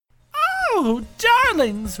Ooh,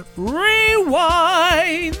 darlings,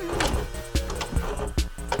 rewind!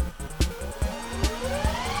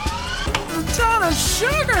 Donna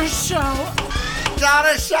Sugar Show!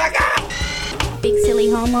 Donna Sugar! Big silly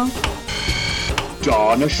homo.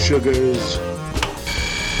 Donna Sugars.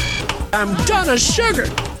 I'm Donna Sugar!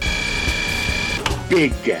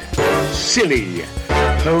 Big, silly,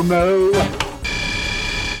 homo.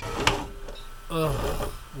 Ugh,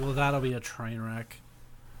 well, that'll be a train wreck.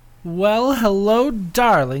 Well, hello,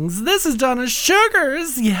 darlings. This is Donna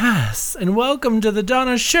Sugars, yes, and welcome to the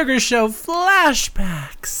Donna Sugar Show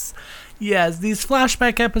Flashbacks. Yes, these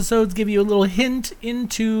flashback episodes give you a little hint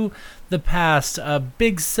into the past.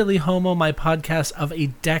 Big Silly Homo, my podcast of a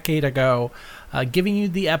decade ago, giving you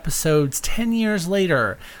the episodes 10 years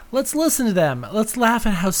later. Let's listen to them. Let's laugh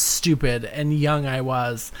at how stupid and young I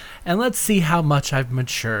was, and let's see how much I've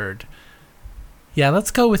matured. Yeah,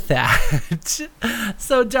 let's go with that.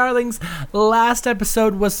 So, darlings, last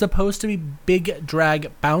episode was supposed to be Big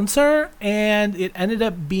Drag Bouncer, and it ended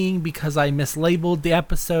up being because I mislabeled the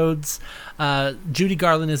episodes. Judy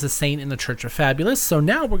Garland is a saint in the Church of Fabulous. So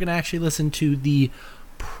now we're going to actually listen to the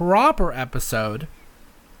proper episode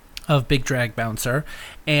of Big Drag Bouncer,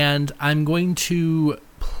 and I'm going to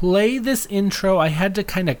play this intro. I had to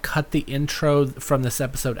kind of cut the intro from this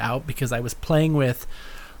episode out because I was playing with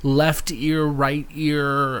left ear, right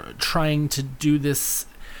ear, trying to do this.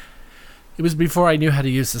 It was before I knew how to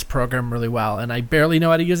use this program really well, and I barely know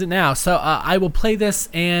how to use it now. So I will play this,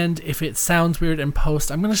 and if it sounds weird in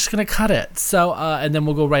post, I'm just going to cut it. So, and then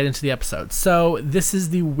we'll go right into the episode. So this is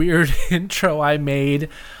the weird intro I made.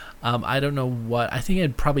 I don't know what. I think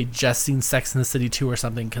I'd probably just seen Sex and the City 2 or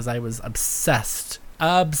something because I was obsessed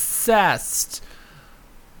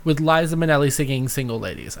with Liza Minnelli singing Single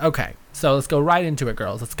Ladies. Okay, so let's go right into it,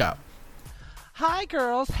 girls. Let's go. Hi,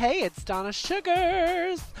 girls. Hey, it's Donna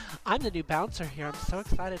Sugars. I'm the new bouncer here. I'm so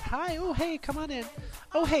excited. Hi. Oh, hey, come on in.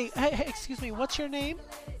 Oh, hey, excuse me. What's your name?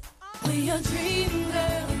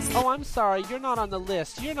 Oh, I'm sorry. You're not on the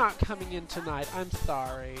list. You're not coming in tonight. I'm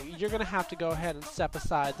sorry. You're going to have to go ahead and step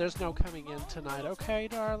aside. There's no coming in tonight. Okay,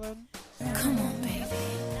 darling? Come on, baby.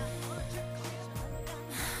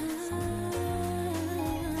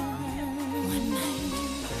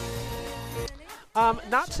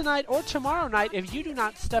 Not tonight or tomorrow night. If you do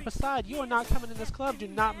not step aside, you are not coming in this club. Do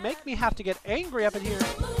not make me have to get angry up in here.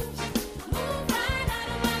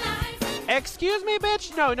 Excuse me,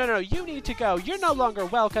 bitch? No. You need to go. You're no longer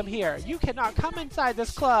welcome here. You cannot come inside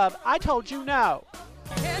this club. I told you no.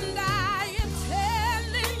 And I am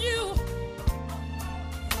telling you,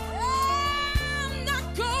 I'm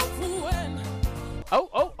not going.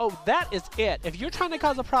 Oh, that is it. If you're trying to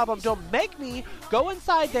cause a problem, don't make me go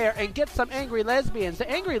inside there and get some angry lesbians. The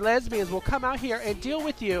angry lesbians will come out here and deal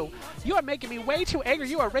with you. You are making me way too angry.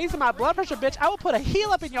 You are raising my blood pressure, bitch. I will put a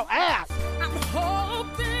heel up in your ass. I'm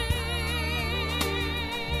hoping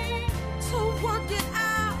to work it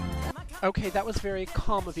out. Okay, that was very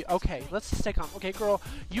calm of you. Okay, let's stay calm. Okay, girl,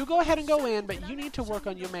 you go ahead and go in, but you need to work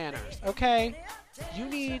on your manners, okay?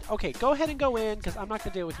 Okay, go ahead and go in, because I'm not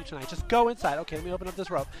going to deal with you tonight. Just go inside. Okay, let me open up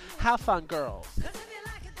this rope. Have fun, girls.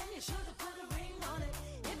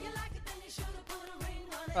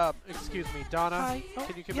 Excuse me, Donna. Hi.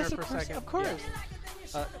 Can you come here for a second? Of course.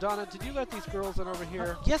 Yeah. Donna, did you let these girls in over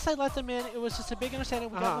here? Yes, I let them in. It was just a big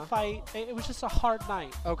understanding. We got in a fight. It was just a hard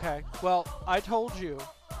night. Okay. Well, I told you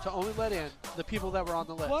to only let in the people that were on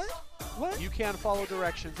the list. What? You can't follow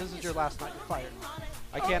directions. This is your last night. You're fired.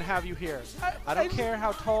 I can't have you here. I don't care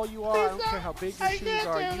how tall you are. I don't care how big your shoes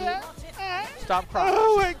are. Stop crying.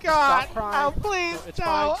 Oh my God! Stop crying. Oh please, It's no!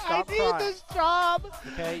 fine. I Stop need crying. this job.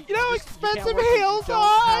 Okay. You know how You expensive can't work here. heels You are.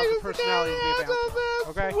 don't have the You personality to be a can't handle bouncer. this.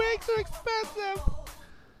 Okay. Wigs are expensive.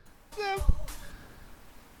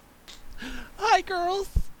 Hi, girls.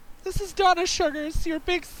 This is Donna Sugars, your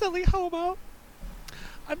big silly homo.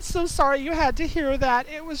 I'm so sorry you had to hear that.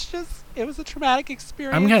 It was a traumatic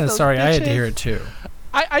experience. I'm kind of Those sorry I had to bitches. hear it too.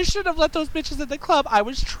 I shouldn't have let those bitches in the club. I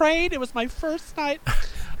was trained. It was my first night.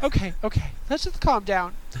 Okay. Let's just calm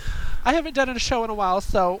down. I haven't done a show in a while,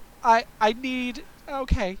 so I need.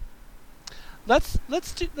 Okay. Let's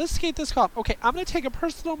keep this calm. Okay, I'm gonna take a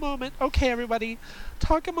personal moment. Okay, everybody,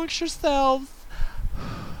 talk amongst yourselves.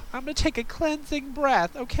 I'm gonna take a cleansing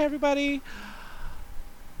breath. Okay, everybody.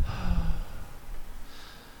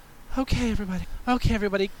 Okay,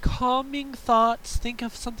 everybody. Calming thoughts. Think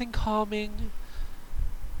of something calming.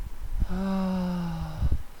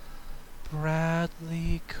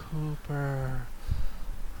 Bradley Cooper.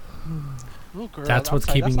 Oh, girl, That's what's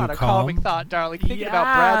keeping that's you not calm? a calming thought, darling. Thinking about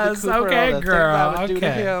Bradley Cooper okay, and the girl. things I would do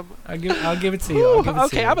to him. I'll give it to you.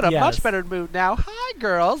 Okay, I'm in a much better mood now. Hi,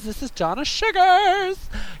 girls. This is Donna Sugars,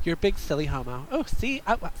 your big silly homo. Oh, see,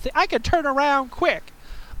 I can turn around quick.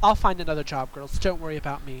 I'll find another job, girls. Don't worry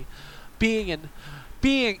about me. Being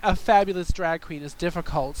a fabulous drag queen is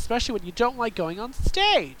difficult, especially when you don't like going on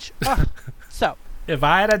stage. So, If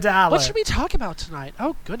I had $1. what should we talk about tonight?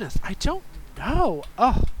 Oh, goodness, I don't know.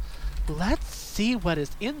 Oh, let's see what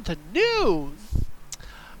is in the news.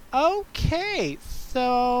 Okay,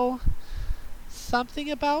 so something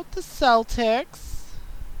about the Celtics.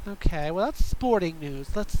 Okay, well, that's sporting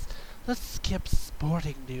news. Let's skip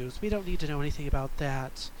sporting news. We don't need to know anything about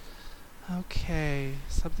that. Okay,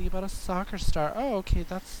 something about a soccer star. Oh, okay,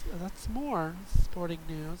 that's more sporting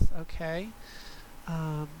news. Okay.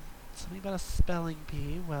 Something about a spelling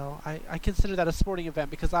bee. Well, I consider that a sporting event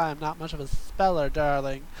because I am not much of a speller,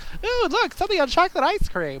 darling. Ooh, look, something on chocolate ice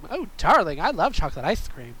cream. Oh, darling, I love chocolate ice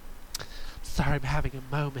cream. Sorry, I'm having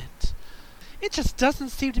a moment. It just doesn't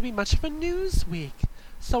seem to be much of a news week.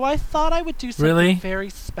 So I thought I would do something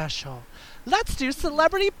very special. Let's do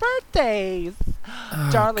celebrity birthdays. Oh,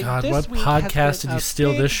 darling, God, this what week podcast has did been you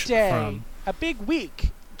steal big this day, from? A big week,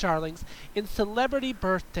 darlings, in celebrity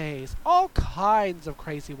birthdays. All kinds of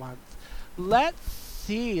crazy ones. Let's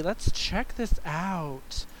see. Let's check this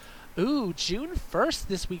out. Ooh, June 1st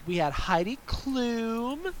this week we had Heidi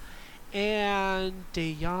Klum and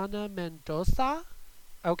Diana Mendoza.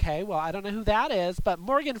 Okay, well, I don't know who that is, but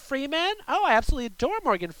Morgan Freeman. Oh, I absolutely adore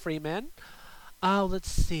Morgan Freeman. Oh,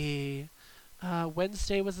 let's see.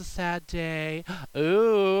 Wednesday was a sad day.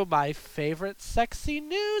 Ooh, my favorite sexy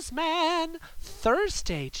newsman.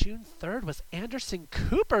 Thursday, June 3rd, was Anderson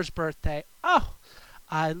Cooper's birthday. Oh,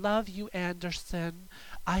 I love you, Anderson.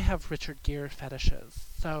 I have Richard Gere fetishes,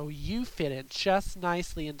 so you fit in just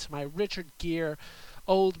nicely into my Richard Gere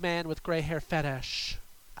old man with gray hair fetish.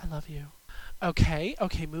 I love you. Okay,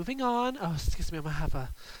 moving on. Oh, excuse me, I'm going to have a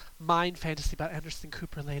mind fantasy about Anderson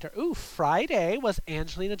Cooper later. Ooh, Friday was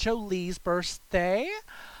Angelina Jolie's birthday.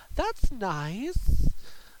 That's nice.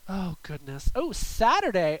 Oh, goodness. Oh,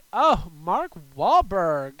 Saturday. Oh, Mark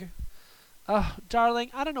Wahlberg. Oh,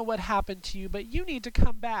 darling, I don't know what happened to you, but you need to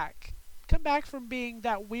come back. Come back from being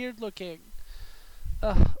that weird looking.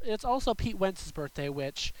 It's also Pete Wentz's birthday,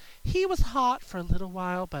 which he was hot for a little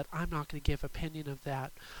while, but I'm not going to give opinion of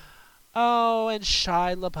that. Oh, and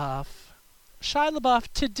Shia LaBeouf. Shia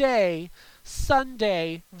LaBeouf today,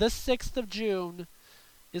 Sunday, the 6th of June,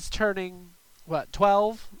 is turning,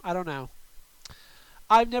 12? I don't know.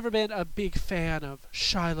 I've never been a big fan of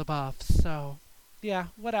Shia LaBeouf, so, yeah,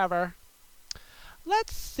 whatever.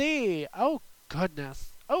 Let's see. Oh, goodness.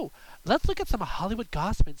 Oh, let's look at some Hollywood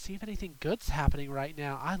gossip and see if anything good's happening right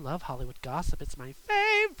now. I love Hollywood gossip. It's my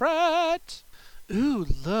favorite. Ooh,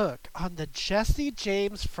 look, on the Jesse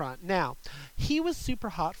James front. Now, he was super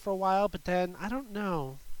hot for a while, but then, I don't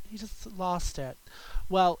know, he just lost it.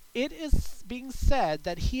 Well, it is being said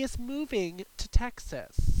that he is moving to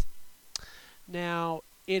Texas. Now,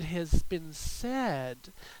 it has been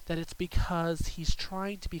said that it's because he's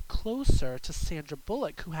trying to be closer to Sandra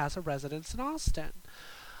Bullock, who has a residence in Austin.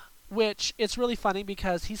 Which, it's really funny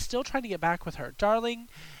because he's still trying to get back with her. Darling,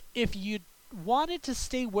 if you wanted to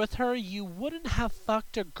stay with her, you wouldn't have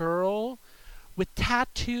fucked a girl with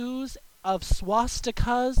tattoos of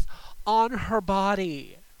swastikas on her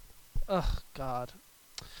body. Ugh, God.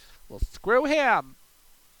 Well, screw him.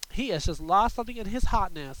 He has just lost something in his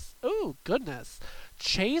hotness. Ooh, goodness.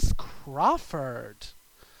 Chase Crawford.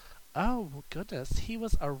 Oh, goodness. He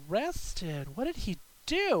was arrested. What did he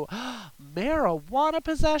do? Marijuana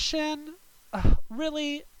possession?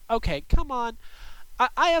 Really? Okay, come on.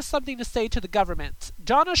 I have something to say to the government.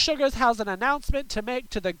 Donna Sugars has an announcement to make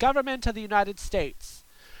to the government of the United States.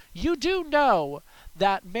 You do know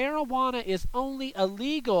that marijuana is only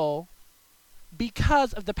illegal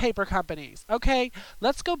because of the paper companies. Okay,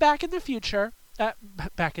 let's go back in the future.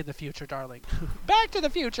 Back in the future, darling. Back to the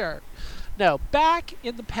future. No, back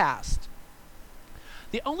in the past.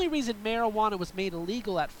 The only reason marijuana was made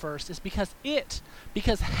illegal at first is because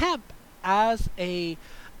hemp as a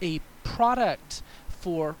product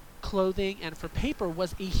for clothing and for paper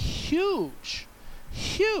was a huge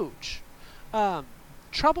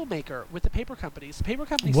troublemaker with the paper companies. Paper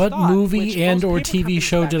companies What thought, movie and or paper TV companies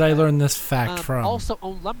show back did I then, learn this fact from? Also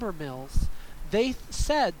own lumber mills. They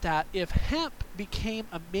said that if hemp became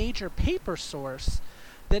a major paper source,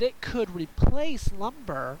 that it could replace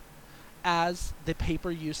lumber as the paper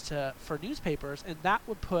used for newspapers, and that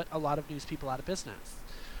would put a lot of news people out of business.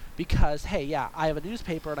 Because, hey, yeah, I have a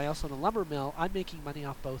newspaper and I also own a lumber mill. I'm making money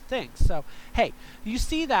off both things. So, hey, you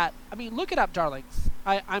see that? I mean, look it up, darlings.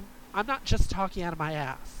 I'm not just talking out of my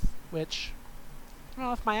ass, which,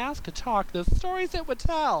 well, if my ass could talk, the stories it would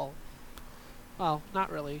tell. Well,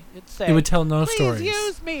 not really. It'd say, It would tell no please stories.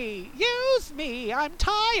 use me, I'm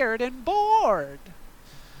tired and bored.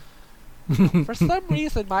 For some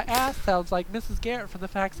reason, my ass sounds like Mrs. Garrett from The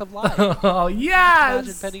Facts of Life. Oh, Imagine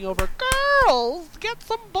yes! bending over, girls, get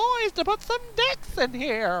some boys to put some dicks in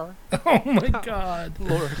here. Oh, my God.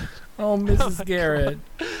 Lord. Oh, Mrs. Garrett.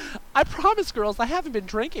 I promise, girls, I haven't been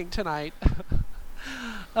drinking tonight.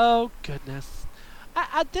 Oh, goodness.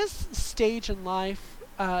 At this stage in life,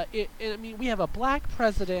 we have a black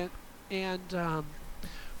president, and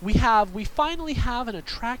we finally have an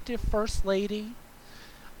attractive first lady,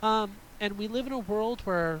 and we live in a world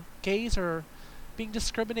where gays are being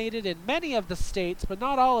discriminated in many of the states, but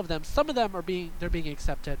not all of them. Some of them they're being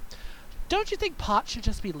accepted. Don't you think pot should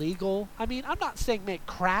just be legal? I mean, I'm not saying make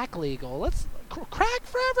crack legal. Let's crack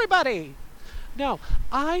for everybody. No,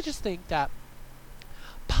 I just think that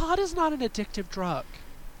pot is not an addictive drug.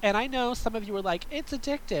 And I know some of you are like, it's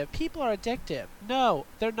addictive. People are addictive. No,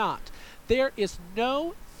 they're not. There is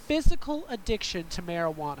no physical addiction to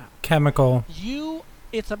marijuana. Chemical.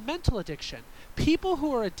 It's a mental addiction. People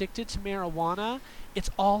who are addicted to marijuana, it's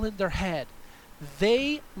all in their head.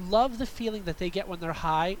 They love the feeling that they get when they're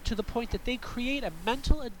high to the point that they create a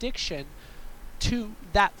mental addiction to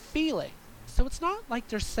that feeling. So it's not like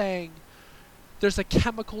they're saying there's a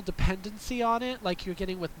chemical dependency on it, like you're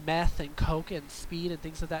getting with meth and coke and speed and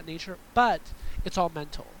things of that nature, but it's all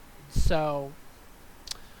mental. So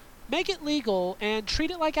make it legal and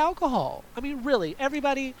treat it like alcohol. I mean, really,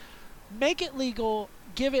 everybody, make it legal,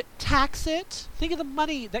 tax it. Think of the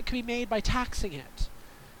money that could be made by taxing it.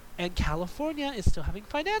 And California is still having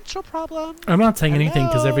financial problems. I'm not saying anything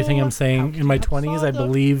because everything I'm saying in my How can you 20s, I solve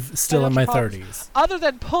believe, still in my financial 30s. Other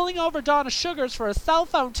than pulling over Donna Sugars for a cell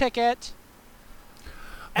phone ticket.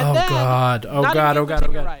 And Oh, then, God. Oh, not God. even Oh, God. Oh,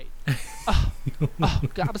 ticket God. right. Oh,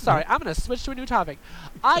 God. I'm sorry. I'm going to switch to a new topic.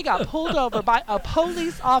 I got pulled over by a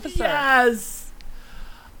police officer. Yes!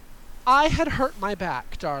 I had hurt my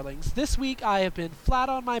back, darlings. This week I have been flat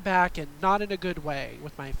on my back and not in a good way,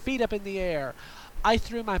 with my feet up in the air. I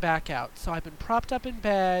threw my back out, so I've been propped up in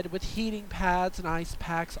bed with heating pads and ice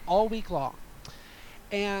packs all week long.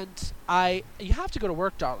 And you have to go to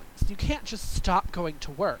work, darlings. You can't just stop going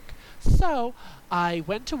to work. So I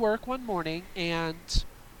went to work one morning, and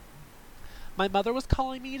my mother was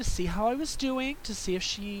calling me to see how I was doing, to see if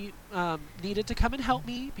she needed to come and help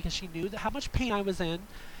me because she knew how much pain I was in.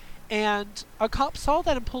 And a cop saw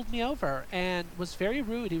that and pulled me over and was very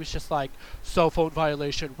rude. He was just like, cell phone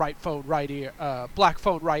violation, right phone, right ear, black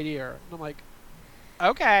phone, right ear. And I'm like,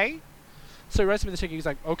 okay. So he writes me the ticket. He's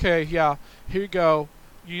like, okay, yeah, here you go.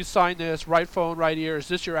 You sign this, right phone, right ear. Is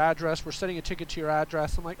this your address? We're sending a ticket to your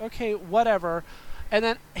address. I'm like, okay, whatever. And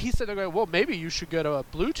then he said, well, maybe you should get a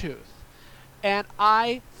Bluetooth. And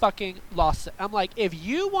I fucking lost it. I'm like, if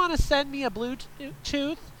you want to send me a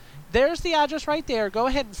Bluetooth, there's the address right there. Go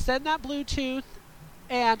ahead and send that Bluetooth,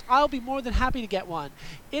 and I'll be more than happy to get one.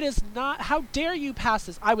 It is not, how dare you pass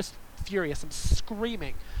this? I was furious. I'm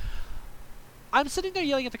screaming. I'm sitting there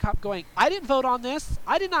yelling at the cop going, I didn't vote on this.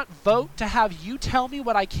 I did not vote to have you tell me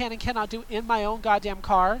what I can and cannot do in my own goddamn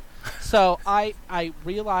car. So I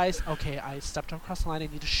realized, okay, I stepped across the line. I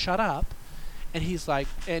need to shut up. And he's like,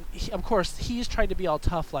 of course, he's trying to be all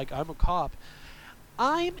tough, like, I'm a cop.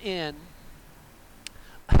 I'm in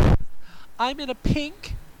a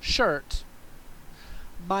pink shirt,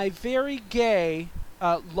 my very gay,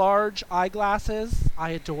 large eyeglasses.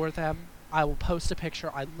 I adore them. I will post a picture.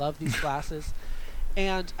 I love these glasses.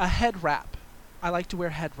 And a head wrap. I like to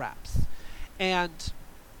wear head wraps. And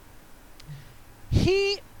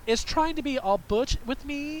he is trying to be all butch with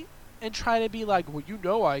me and try to be like, well, you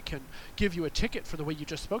know I can give you a ticket for the way you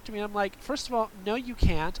just spoke to me. And I'm like, first of all, no, you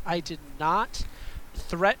can't. I did not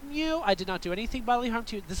threaten you. I did not do anything bodily harm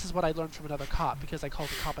to you. This is what I learned from another cop because I called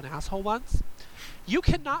a cop an asshole once. You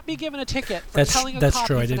cannot be given a ticket for telling a cop That's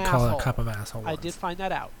true. I he's did an call asshole. a cop an asshole once. I did find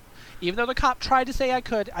that out. Even though the cop tried to say I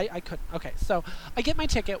could, I couldn't. Okay, so I get my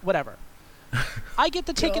ticket, whatever. I get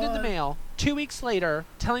the ticket in the mail 2 weeks later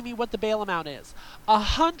telling me what the bail amount is.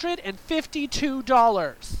 $152.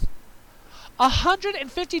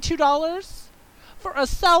 $152 for a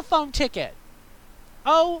cell phone ticket.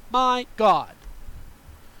 Oh my God.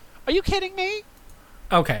 Are you kidding me?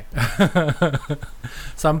 Okay.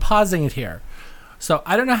 So I'm pausing it here. So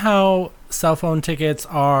I don't know how cell phone tickets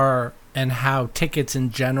are and how tickets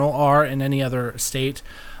in general are in any other state.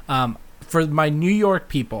 For my New York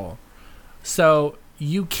people, so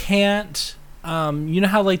you can't, you know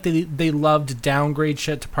how like they love to downgrade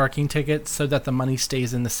shit to parking tickets so that the money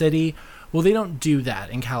stays in the city? Well, they don't do that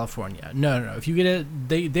in California. No. If you get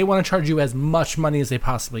it, they want to charge you as much money as they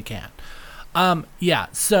possibly can. Yeah,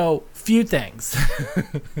 so few things.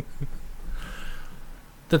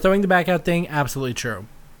 The throwing the back out thing, absolutely true.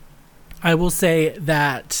 I will say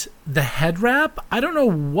that the head wrap, I don't know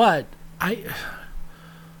what I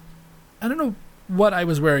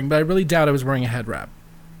was wearing, but I really doubt I was wearing a head wrap.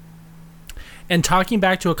 And talking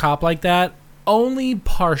back to a cop like that, only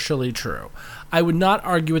partially true. I would not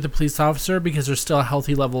argue with the police officer because there's still a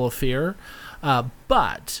healthy level of fear.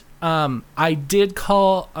 But I did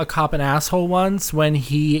call a cop an asshole once when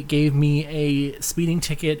he gave me a speeding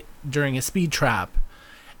ticket during a speed trap.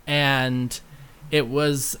 And it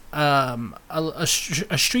was a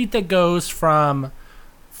street that goes from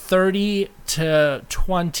 30 to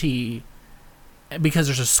 20 because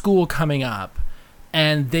there's a school coming up.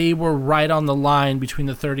 And they were right on the line between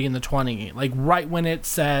the 30 and the 20. Like, right when it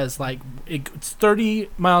says, like, it's 30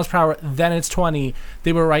 miles per hour, then it's 20.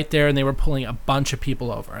 They were right there, and they were pulling a bunch of people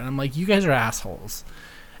over. And I'm like, you guys are assholes.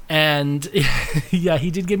 And, yeah,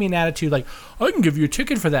 he did give me an attitude like, I can give you a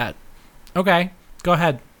ticket for that. Okay, go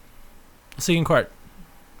ahead. I'll see you in court.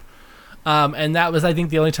 And that was, I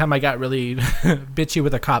think, the only time I got really bitchy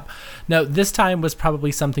with a cop. No, this time was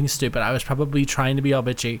probably something stupid. I was probably trying to be all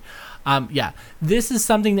bitchy. Yeah, this is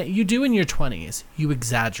something that you do in your 20s. You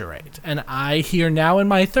exaggerate. And I, here now in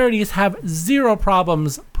my 30s, have zero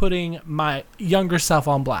problems putting my younger self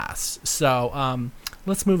on blast. So,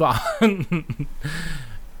 let's move on.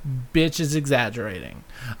 Bitch is exaggerating.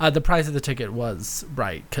 The price of the ticket was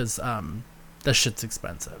right, because the shit's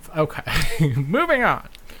expensive. Okay, moving on.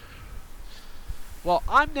 Well,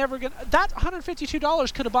 I'm never gonna... That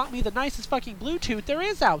 $152 could have bought me the nicest fucking Bluetooth there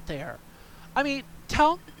is out there. I mean,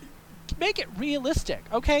 make it realistic,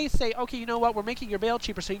 okay? Say, okay, you know what? We're making your bail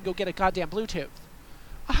cheaper so you can go get a goddamn Bluetooth.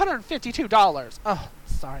 $152. Oh,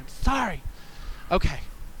 I'm sorry. Okay,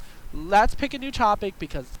 let's pick a new topic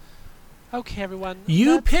because... Okay, everyone.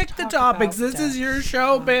 You pick the topics. This is your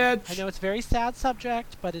show, bitch. I know it's a very sad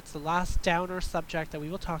subject, but it's the last downer subject that we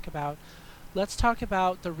will talk about. Let's talk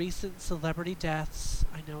about the recent celebrity deaths.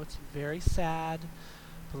 I know it's very sad,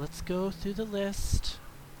 but let's go through the list.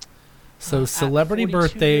 So celebrity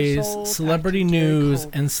birthdays, celebrity news,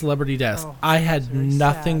 and celebrity deaths. Oh, I had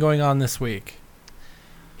nothing sad. going on this week.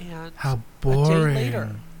 And how boring. A day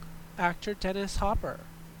later, actor Dennis Hopper.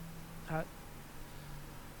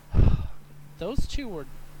 Those two were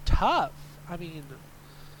tough. I mean...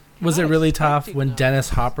 Was it really tough when Dennis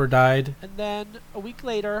Hopper died? And then a week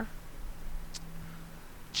later...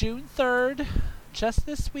 June 3rd, just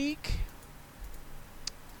this week,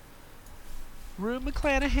 Rue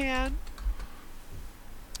McClanahan,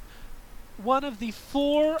 one of the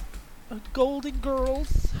 4 Golden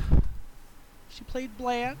Girls. She played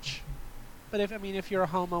Blanche. But if you're a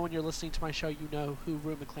homo and you're listening to my show, you know who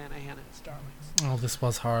Rue McClanahan is, darlings. Oh, this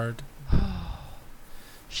was hard.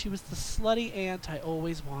 She was the slutty aunt I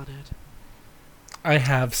always wanted. I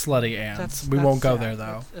have slutty aunts. We won't go there,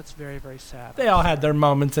 though. That's very, very sad. They all had their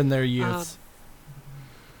moments in their youth.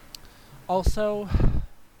 Also,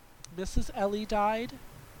 Mrs. Ellie died.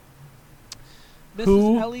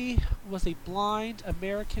 Who? Mrs. Ellie was a blind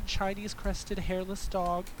American Chinese crested hairless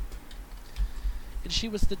dog. And she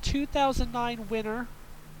was the 2009 winner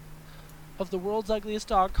of the World's Ugliest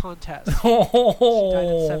Dog contest. She died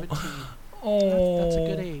at 17. That's a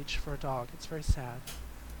good age for a dog. It's very sad.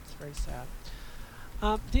 It's very sad.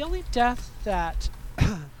 The only death that,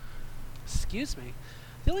 excuse me,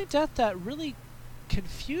 the only death that really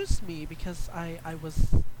confused me because I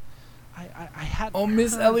hadn't. Oh,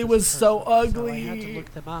 Miss Ellie was so ugly. So I had to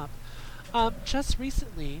look them up. Just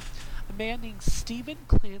recently, a man named Stephen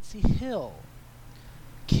Clancy Hill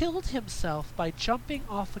killed himself by jumping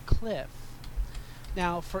off a cliff.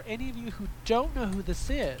 Now, for any of you who don't know who this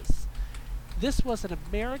was an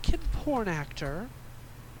American porn actor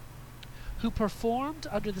who performed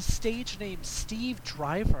under the stage name Steve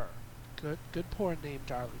Driver. Good porn name,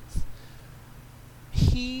 darlings.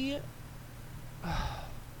 He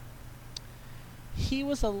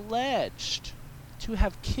was alleged to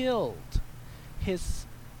have killed his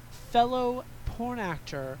fellow porn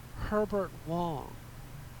actor, Herbert Wong.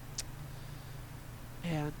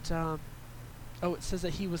 And, it says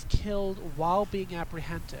that he was killed while being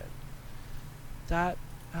apprehended. That...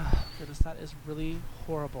 Oh, goodness, that is really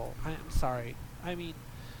horrible. I am sorry. I mean,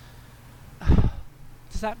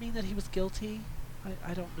 does that mean that he was guilty?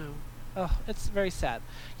 I don't know. Oh, it's very sad.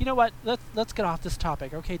 You know what? Let's get off this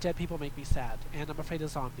topic. Okay, dead people make me sad, and I'm afraid of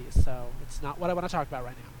zombies, so it's not what I want to talk about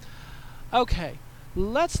right now. Okay,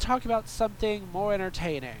 let's talk about something more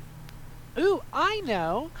entertaining. Ooh, I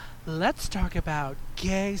know. Let's talk about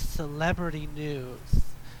gay celebrity news.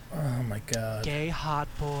 Oh my God. Gay hot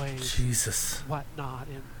boys. Jesus. Whatnot.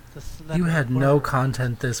 And The celebrity You had no world.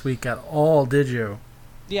 content this week at all, did you?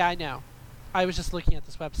 Yeah, I know. I was just looking at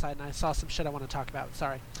this website and I saw some shit I want to talk about.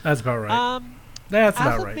 Sorry. That's about right. as That's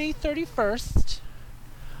about of right. May 31st,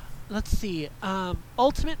 let's see.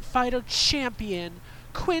 Ultimate Fighter champion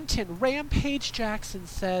Quentin Rampage Jackson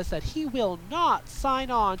says that he will not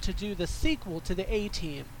sign on to do the sequel to the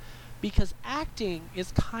A-Team because acting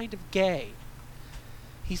is kind of gay.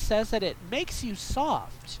 He says that it makes you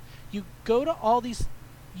soft. You got all these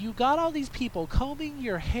people combing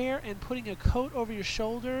your hair and putting a coat over your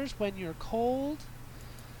shoulders when you're cold.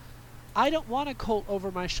 I don't want a coat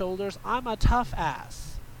over my shoulders. I'm a tough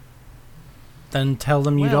ass. Then tell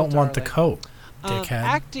them you Well, don't want the darling, coat, dickhead.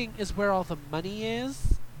 Acting is where all the money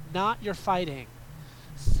is, not your fighting.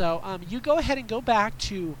 So you go ahead and go back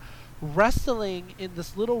to wrestling in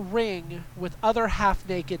this little ring with other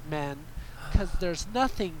half-naked men, because there's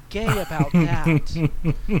nothing gay about that.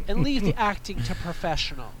 And leave the acting to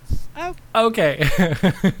professionals. Oh, Okay.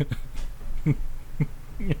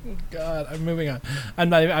 God, I'm moving on. I'm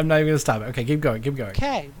not even gonna stop it. Okay, keep going.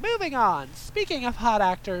 okay, moving on. Speaking of hot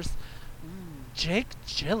actors, Jake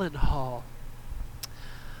Gyllenhaal.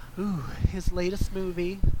 Ooh, his latest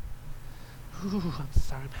movie. Ooh, I'm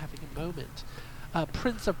sorry, I'm having a moment.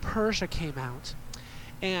 Prince of Persia came out,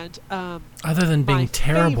 and Other than being my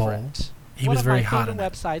terrible, favorite, he one was of very my hot favorite in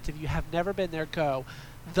it. websites. If you have never been there, go.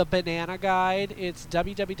 The Banana Guide. It's Oh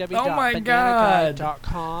my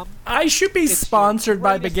www.bananaguide.com. I should be It's your sponsored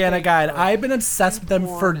by greatest Banana thing Guide. for I've been obsessed with them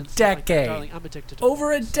for newborn and stuff like that. decades. Darling, I'm addicted to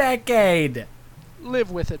Over a books. decade.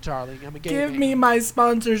 Live with it, darling. I'm a gay Give man. me my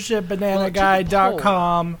sponsorship,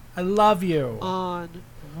 bananaguide.com. I love you. On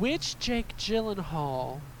which Jake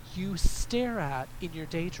Gyllenhaal you stare at in your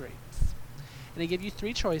daydreams. And I give you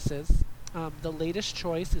 3 choices. The latest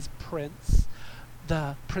choice is Prince,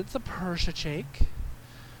 the Prince of Persia Jake,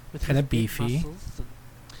 with Kinda his big beefy. muscles. And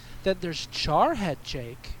then there's Jarhead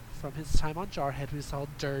Jake from his time on Jarhead, who's all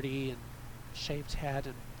dirty and shaved head.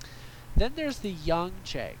 And then there's the young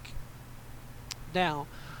Jake. Now,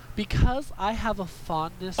 because I have a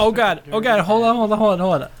fondness. Oh for God! the Oh God! dirty Hold men-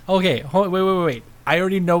 on. Okay, wait. I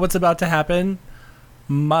already know what's about to happen.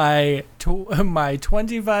 My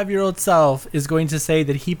 25-year-old self is going to say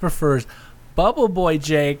that he prefers Bubble Boy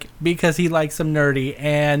Jake because he likes some nerdy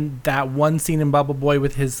and that one scene in Bubble Boy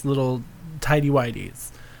with his little tidy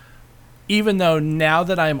whities. Even though now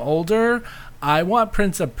that I'm older, I want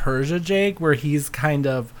Prince of Persia Jake where he's kind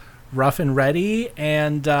of rough and ready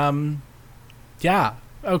and yeah.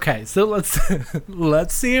 Okay, so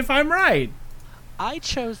let's see if I'm right. I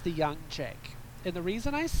chose the young Jake. And the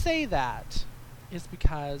reason I say that is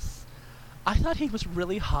because I thought he was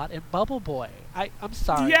really hot in Bubble Boy. I'm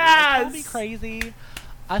sorry. Yes! Call me crazy.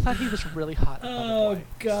 I thought he was really hot in Bubble Oh Boy.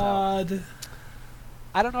 God. So,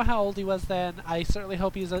 I don't know how old he was then. I certainly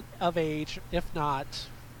hope he's of age. If not,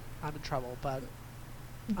 I'm in trouble. But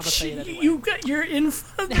I'm gonna say it anyway. You're in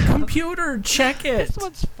front of the computer. Check it. This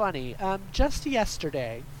one's funny. Just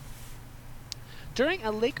yesterday, during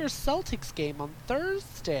a Lakers-Celtics game on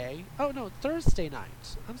Thursday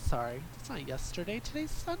night. I'm sorry, it's not yesterday.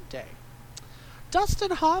 Today's Sunday.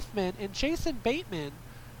 Dustin Hoffman and Jason Bateman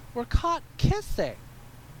were caught kissing.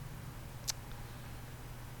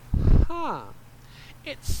 Huh.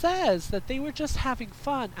 It says that they were just having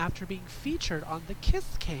fun after being featured on the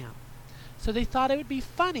Kiss Cam. So they thought it would be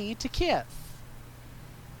funny to kiss.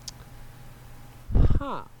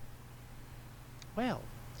 Huh. Well,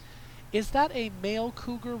 is that a male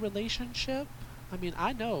cougar relationship? I mean,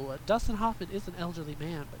 I know Dustin Hoffman is an elderly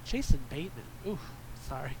man, but Jason Bateman, ooh,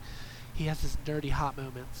 sorry. He has his dirty hot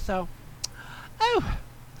moments. So,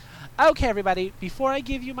 okay, everybody, before I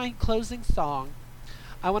give you my closing song,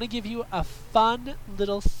 I want to give you a fun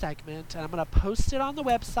little segment, and I'm going to post it on the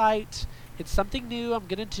website. It's something new I'm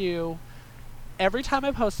going to do. Every time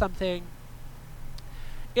I post something,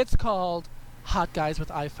 it's called Hot Guys with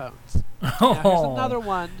iPhones. Now, here's another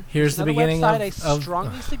one. Here's the another beginning website of I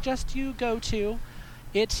strongly suggest you go to.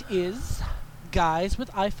 It is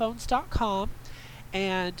guyswithiPhones.com,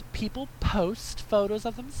 and people post photos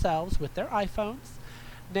of themselves with their iPhones.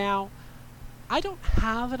 Now, I don't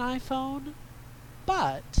have an iPhone,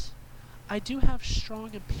 but I do have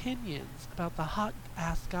strong opinions about the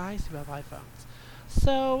hot-ass guys who have iPhones.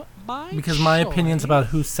 So, Because my opinions about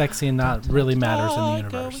who's sexy and not really matters in the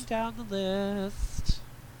universe. Going down the list.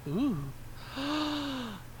 Ooh.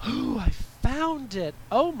 Ooh, I found it.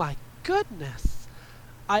 Oh my goodness.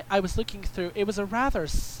 I was looking through. It was a rather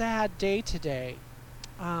sad day today.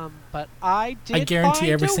 But I did I guarantee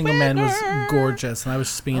find every a single man was winner. gorgeous, and I was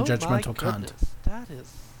just being a Oh my judgmental cunt. goodness. That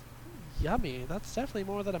is... yummy. That's definitely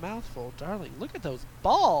more than a mouthful. Darling, look at those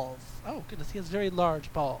balls. Oh, goodness, he has very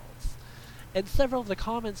large balls. And several of the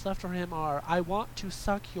comments left for him are, I want to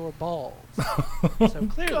suck your balls. So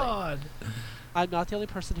clearly, God. I'm not the only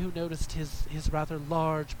person who noticed his rather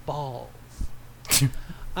large balls.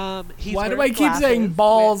 He's Why do wearing I keep saying glasses,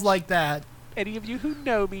 balls which like that? any of you who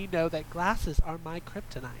know me know that glasses are my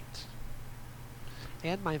kryptonite.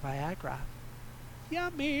 And my Viagra.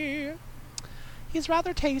 Yummy! He's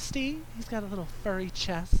rather tasty. He's got a little furry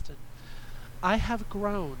chest. And I have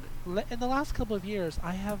grown. In the last couple of years,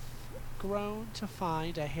 I have grown to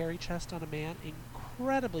find a hairy chest on a man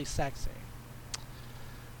incredibly sexy.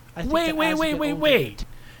 I think that as you get older- Wait.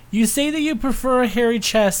 You say that you prefer a hairy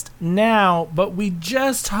chest now, but we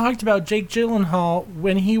just talked about Jake Gyllenhaal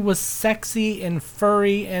when he was sexy and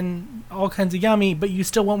furry and all kinds of yummy, but you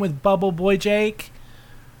still went with Bubble Boy Jake,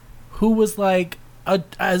 who was like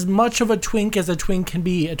as much of a twink as a twink can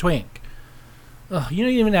be a twink. Ugh, you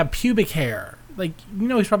don't even have pubic hair. Like, you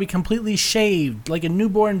know, he's probably completely shaved, like a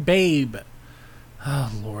newborn babe.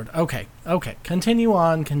 Oh, Lord. Okay. Continue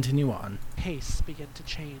on. Tastes begin to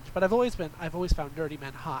change. But I've always found nerdy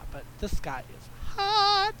men hot, but this guy is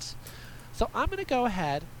hot. So I'm gonna go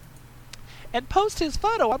ahead and post his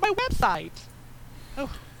photo on my website.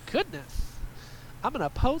 Oh, goodness. I'm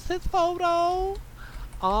gonna post his photo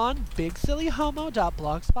on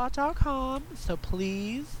bigsillyhomo.blogspot.com. So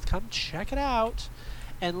please come check it out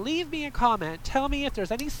and leave me a comment. Tell me if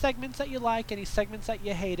there's any segments that you like, any segments that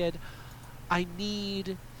you hated. I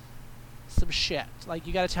need some shit. Like,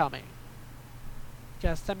 you gotta tell me. You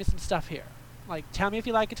gotta send me some stuff here. Like, tell me if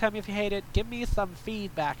you like it, tell me if you hate it. Give me some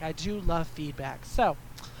feedback. I do love feedback. So,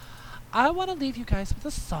 I want to leave you guys with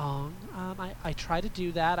a song. I try to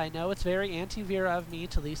do that. I know it's very anti-Vera of me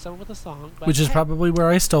to leave someone with a song. But Which is hey, probably where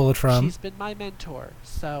I stole it from. she's been my mentor.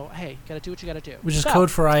 So, hey, you gotta do what you gotta do. Which is So,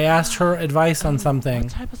 code for I asked her advice on something,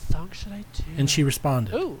 What type of song should I do? and she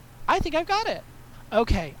responded. Ooh, I think I've got it.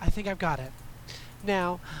 Okay, I think I've got it.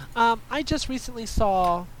 Now, I just recently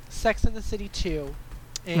saw Sex and the City 2.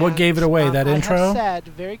 And, What gave it away, that intro? I have said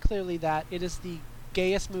very clearly that it is the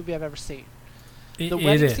gayest movie I've ever seen. The It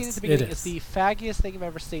wedding is. scene at the It beginning is. is the faggiest thing I've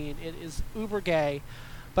ever seen. It is uber gay,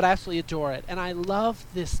 but I absolutely adore it. And I love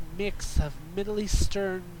this mix of Middle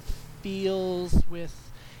Eastern feels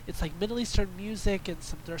with, it's like Middle Eastern music and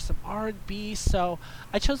there's some R&B. So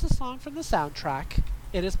I chose a song from the soundtrack.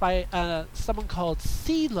 It is by someone called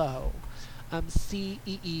CeeLo,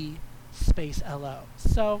 C-E-E space L-O.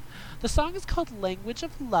 So the song is called Language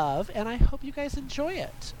of Love, and I hope you guys enjoy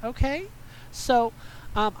it. Okay? So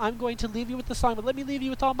I'm going to leave you with the song, but let me leave you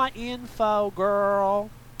with all my info, girl.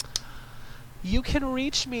 You can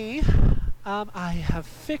reach me. I have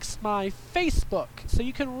fixed my Facebook. So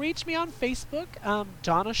you can reach me on Facebook,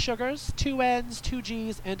 Donna Sugars, 2 N's, 2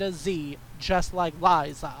 G's, and a Z, just like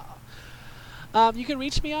Liza. You can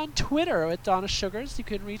reach me on Twitter at Donna Sugars. You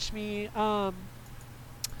can reach me,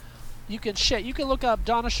 you can look up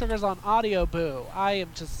Donna Sugars on Audio Boo.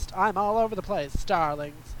 I'm all over the place,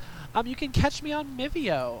 darlings. You can catch me on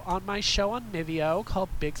Mivio, on my show on Mivio called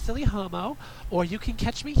Big Silly Homo, or you can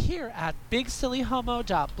catch me here at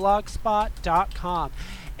bigsillyhomo.blogspot.com.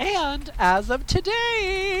 And as of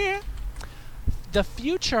today, the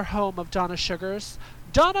future home of Donna Sugars,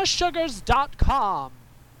 donnasugars.com.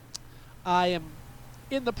 I am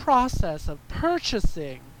in the process of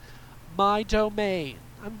purchasing my domain.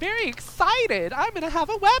 I'm very excited. I'm going to have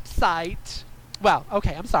a website. Well,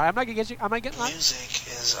 okay, I'm sorry. I'm not going to get you. I'm not getting my Music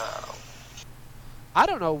is, I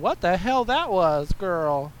don't know what the hell that was,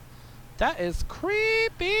 girl. That is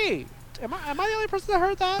creepy. Am I the only person that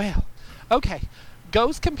heard that? Well, okay.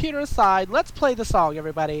 Ghost computer aside, let's play the song,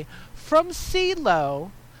 everybody. From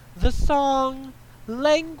CeeLo, the song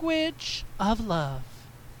Language of Love.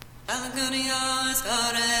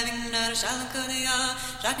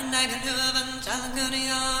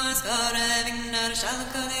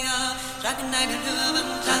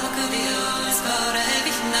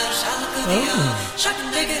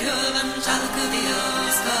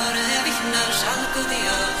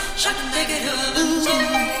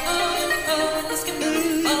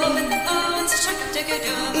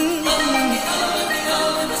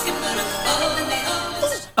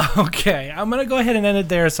 Okay, I'm gonna go ahead and end it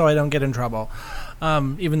there so I don't get in trouble.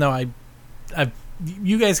 Even though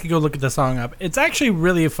you guys can go look at the song up. It's actually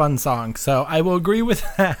really a fun song, so I will agree with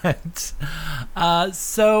that.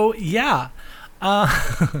 So yeah,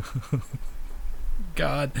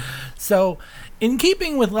 God. So in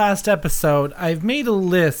keeping with last episode, I've made a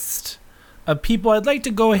list of people I'd like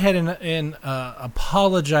to go ahead and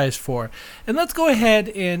apologize for, and let's go ahead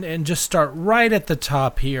and just start right at the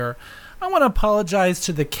top here. I want to apologize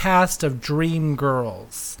to the cast of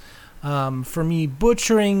Dreamgirls for me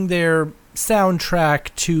butchering their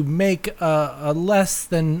soundtrack to make a less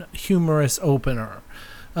than humorous opener.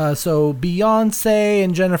 So Beyonce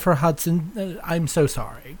and Jennifer Hudson, I'm so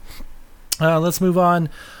sorry. Let's move on.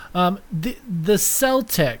 The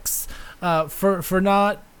Celtics, for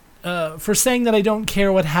saying that I don't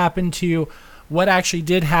care what happened to you. What actually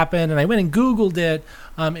did happen, and I went and Googled it,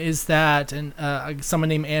 is that someone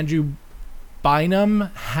named Andrew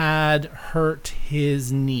Bynum had hurt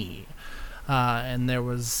his knee. And there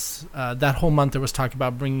was that whole month there was talk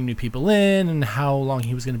about bringing new people in and how long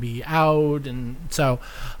he was going to be out. And so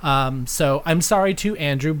I'm sorry to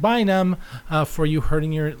Andrew Bynum for you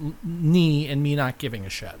hurting your knee and me not giving a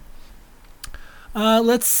shit.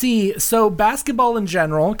 Let's see. So basketball in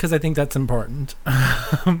general, because I think that's important.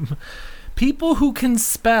 People who can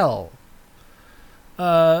spell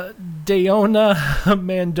Deona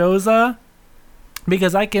Mendoza,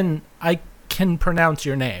 because I can pronounce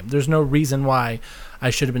your name. There's no reason why I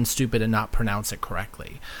should have been stupid and not pronounce it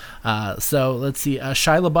correctly. So let's see.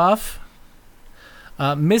 Shia LaBeouf,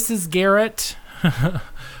 Mrs. Garrett,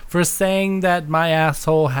 for saying that my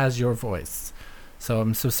asshole has your voice. So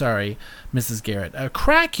I'm so sorry, Mrs. Garrett.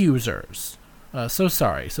 Crack users. So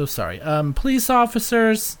sorry. Police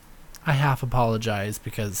officers. I half apologize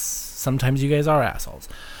because sometimes you guys are assholes.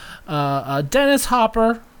 Dennis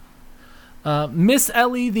Hopper. Miss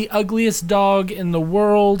Ellie, the ugliest dog in the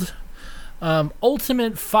world.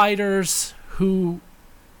 Ultimate fighters who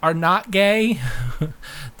are not gay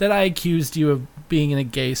that I accused you of being in a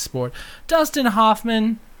gay sport. Dustin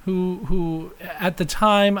Hoffman, who at the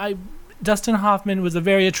time, Dustin Hoffman was a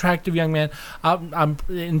very attractive young man.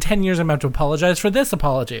 In 10 years, I'm about to apologize for this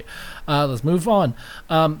apology. Let's move on.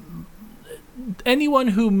 Anyone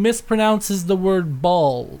who mispronounces the word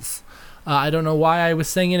balls. I don't know why I was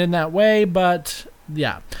saying it in that way, but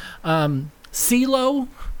yeah. CeeLo,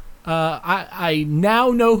 I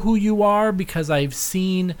now know who you are because I've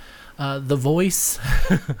seen The Voice,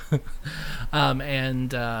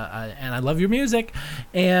 and I love your music.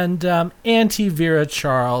 And Auntie Vera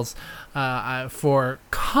Charles, for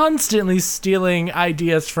constantly stealing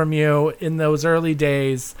ideas from you in those early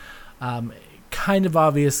days. Kind of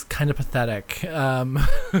obvious, kind of pathetic,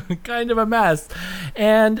 kind of a mess.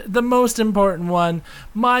 And the most important one,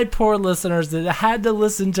 my poor listeners that had to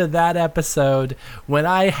listen to that episode when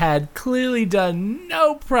I had clearly done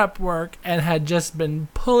no prep work and had just been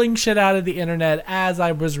pulling shit out of the internet as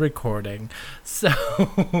I was recording. So,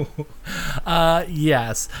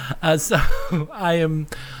 yes. So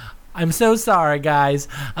I'm so sorry, guys.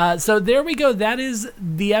 So there we go. That is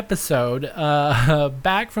the episode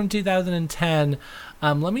back from 2010.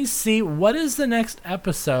 Let me see. What is the next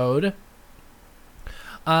episode?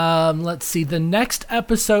 Let's see. The next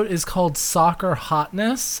episode is called Soccer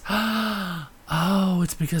Hotness. Oh,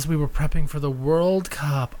 it's because we were prepping for the World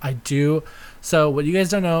Cup. I do. So what you guys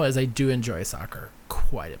don't know is I do enjoy soccer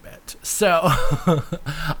quite a bit. So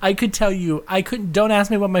I could tell you. Don't ask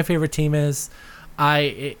me what my favorite team is.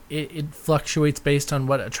 It fluctuates based on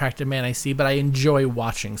what attractive man I see, but I enjoy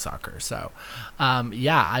watching soccer. So,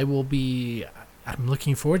 yeah, I'm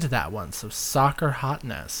looking forward to that one. So Soccer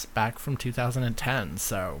Hotness back from 2010.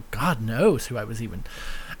 So God knows who I was even.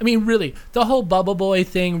 I mean, really, the whole Bubble Boy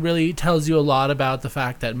thing really tells you a lot about the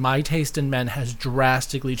fact that my taste in men has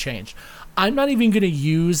drastically changed. I'm not even going to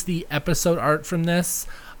use the episode art from this.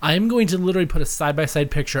 I'm going to literally put a side-by-side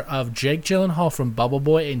picture of Jake Gyllenhaal from Bubble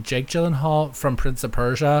Boy and Jake Gyllenhaal from Prince of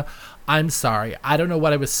Persia. I'm sorry. I don't know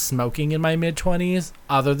what I was smoking in my mid-20s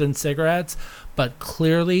other than cigarettes, but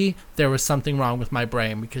clearly there was something wrong with my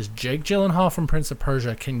brain because Jake Gyllenhaal from Prince of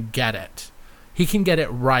Persia can get it. He can get it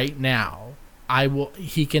right now.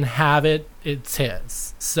 He can have it. It's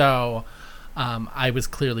his. So I was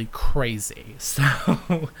clearly crazy.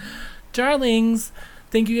 So, darlings,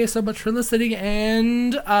 thank you guys so much for listening,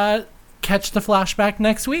 and catch the flashback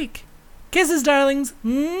next week. Kisses, darlings.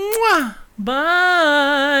 Mwah! Bye.